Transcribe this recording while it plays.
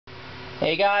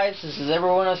Hey guys, this is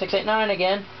Edward10689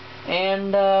 again,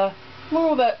 and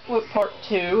we're back with part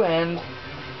 2, and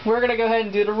we're gonna go ahead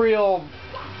and do the real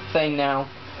thing now.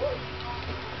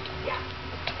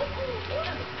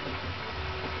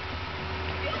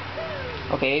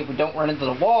 Okay, if we don't run into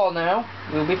the wall now,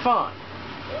 we'll be fine.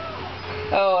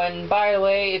 Oh, and by the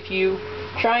way, if you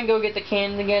try and go get the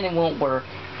cannon again, it won't work.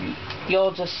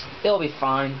 It'll be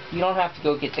fine. You don't have to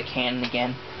go get the cannon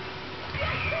again.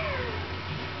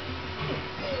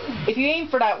 If you aim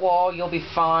for that wall, you'll be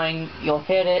fine. You'll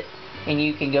hit it, and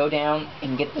you can go down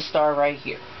and get the star right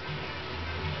here.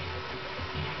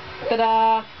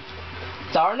 Ta-da!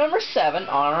 Star number 7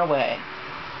 on our way.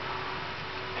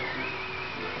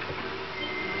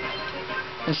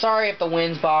 I'm sorry if the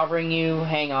wind's bothering you.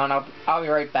 Hang on, I'll be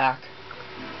right back.